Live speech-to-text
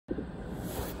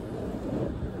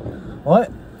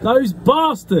What? Those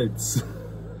bastards!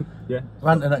 Yeah.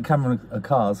 Ranting at Camera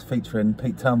Cars featuring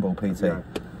Pete Turnbull, PT. Yeah.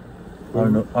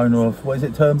 Owner of, what is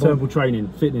it, Turnbull? Turnbull Training,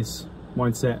 fitness,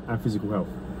 mindset and physical health.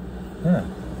 Yeah.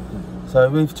 So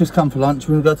we've just come for lunch.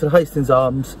 We're going to go to the Hastings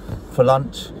Arms for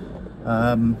lunch.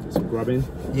 Some grubbing.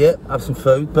 Yeah, have some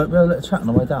food, but we had a little chat on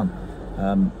the way down.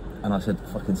 And I said,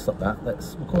 fucking stop that,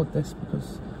 let's record this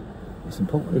because it's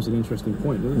important. It was an interesting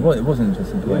point, wasn't it? Well, it was an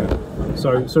interesting point.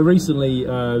 Yeah. So recently,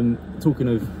 talking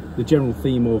of the general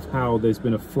theme of how there's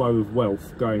been a flow of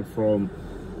wealth going from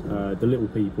the little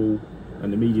people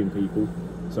and the medium people,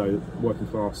 so working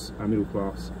class and middle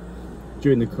class,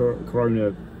 during the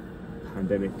corona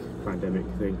pandemic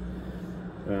thing,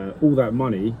 all that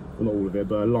money, well not all of it,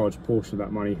 but a large portion of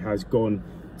that money has gone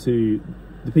to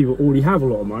the people who already have a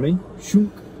lot of money,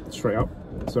 straight up.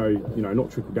 So, you know,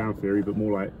 not trickle down theory, but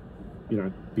more like, you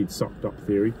know, being sucked up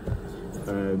theory.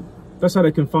 That's how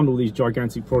they can fund all these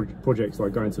gigantic projects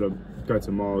like going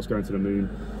to Mars, going to the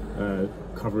moon,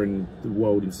 covering the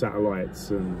world in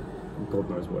satellites and God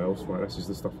knows what else, right? That's just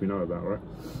the stuff we know about, right?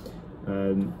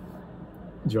 Do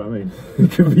you know what I mean?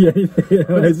 It could be anything.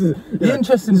 The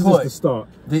interesting point. The start.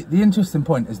 The interesting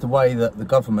point is the way that the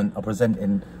government are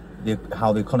presenting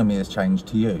how the economy has changed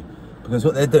to you, because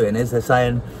what they're doing is they're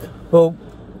saying, well,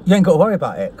 you ain't got to worry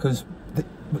about it because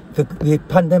the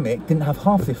pandemic didn't have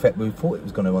half the effect we thought it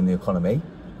was going to on the economy.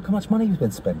 Look how much money has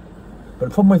been spent. But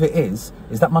the problem with it is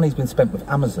that money's been spent with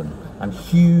Amazon and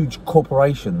huge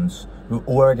corporations who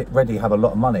already have a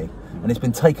lot of money, and it's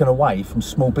been taken away from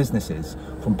small businesses,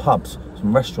 from pubs,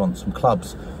 from restaurants, from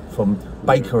clubs, from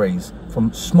bakeries,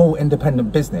 from small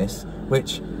independent business,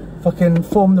 which fucking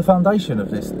form the foundation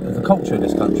of the culture of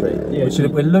this country, which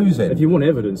we're losing. If you want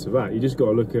evidence of that, you just got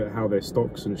to look at how their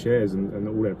stocks and shares and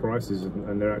all their prices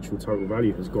and their actual total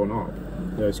value has gone up.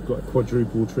 You know, it's got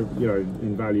quadruple, triple, you know,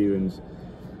 in value. And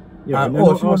you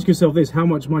know, ask yourself this: how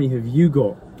much money have you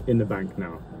got in the bank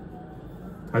now?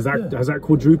 Has that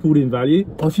quadrupled in value?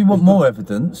 Well, if you want more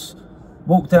evidence,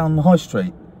 walk down the high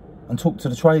street and talk to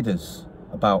the traders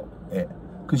about it,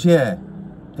 because they're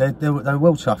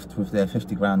well chuffed with their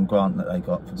 50 grand grant that they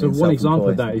got. For so one example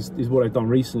of that is what I've done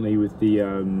recently with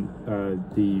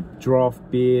the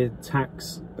draft beer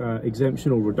tax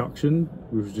exemption or reduction,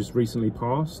 which was just recently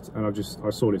passed, and I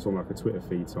saw this on like a Twitter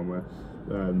feed somewhere.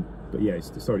 But yeah, it's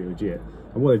totally legit.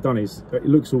 And what they've done is, it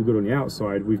looks all good on the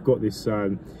outside. We've got this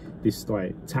this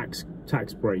like tax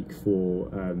break for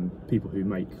people who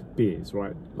make beers,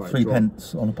 right? Like 3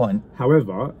 pence on a pint.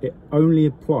 However, it only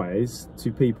applies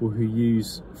to people who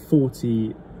use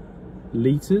 40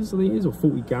 litres, I think it is, or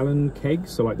 40 gallon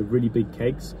kegs, so like the really big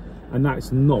kegs, and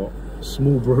that's not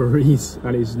small breweries,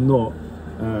 and it's not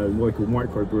what they call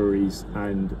micro breweries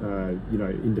and you know,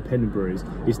 independent breweries.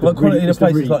 It's the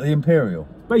places like the Imperial.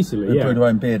 Basically, they brew their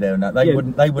own beer there, and that they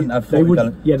wouldn't have 40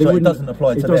 gallon. Yeah, so it doesn't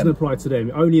apply to them. It doesn't apply to them.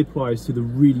 It only applies to the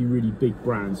really big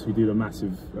brands who do the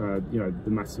massive, you know,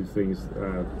 the massive things.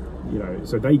 You know,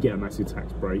 so they get a massive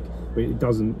tax break, but it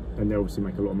doesn't, and they obviously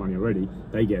make a lot of money already.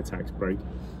 They get a tax break,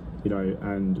 you know,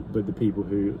 but the people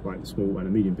who like the small and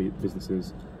the medium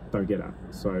businesses don't get that.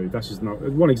 So that's just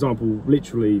one example.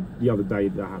 Literally the other day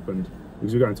that happened,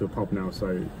 because we're going to a pub now,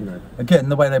 so you know. Again,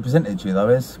 the way they presented you though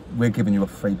is, we're giving you a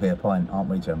 3p a pint, aren't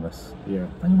we, generous? Yeah.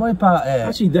 And you worry about it.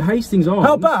 Actually, the Hastings Arms.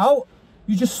 How about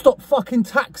you just stop fucking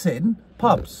taxing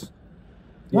pubs?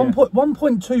 Yeah.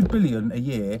 1.2 billion a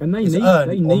year and they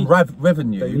need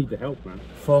revenue. They need the help, man.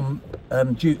 From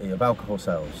duty of alcohol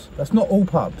sales. That's not all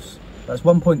pubs. That's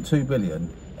 1.2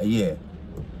 billion a year.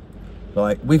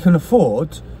 Like, we can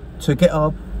afford to get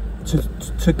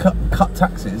to cut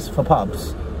taxes for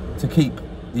pubs to keep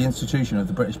the institution of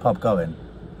the British pub going.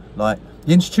 Like,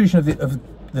 the institution of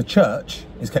the church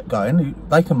is kept going.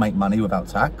 They can make money without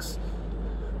tax.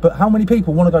 But how many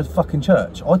people want to go to fucking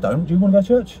church? I don't. Do you want to go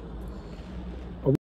to church?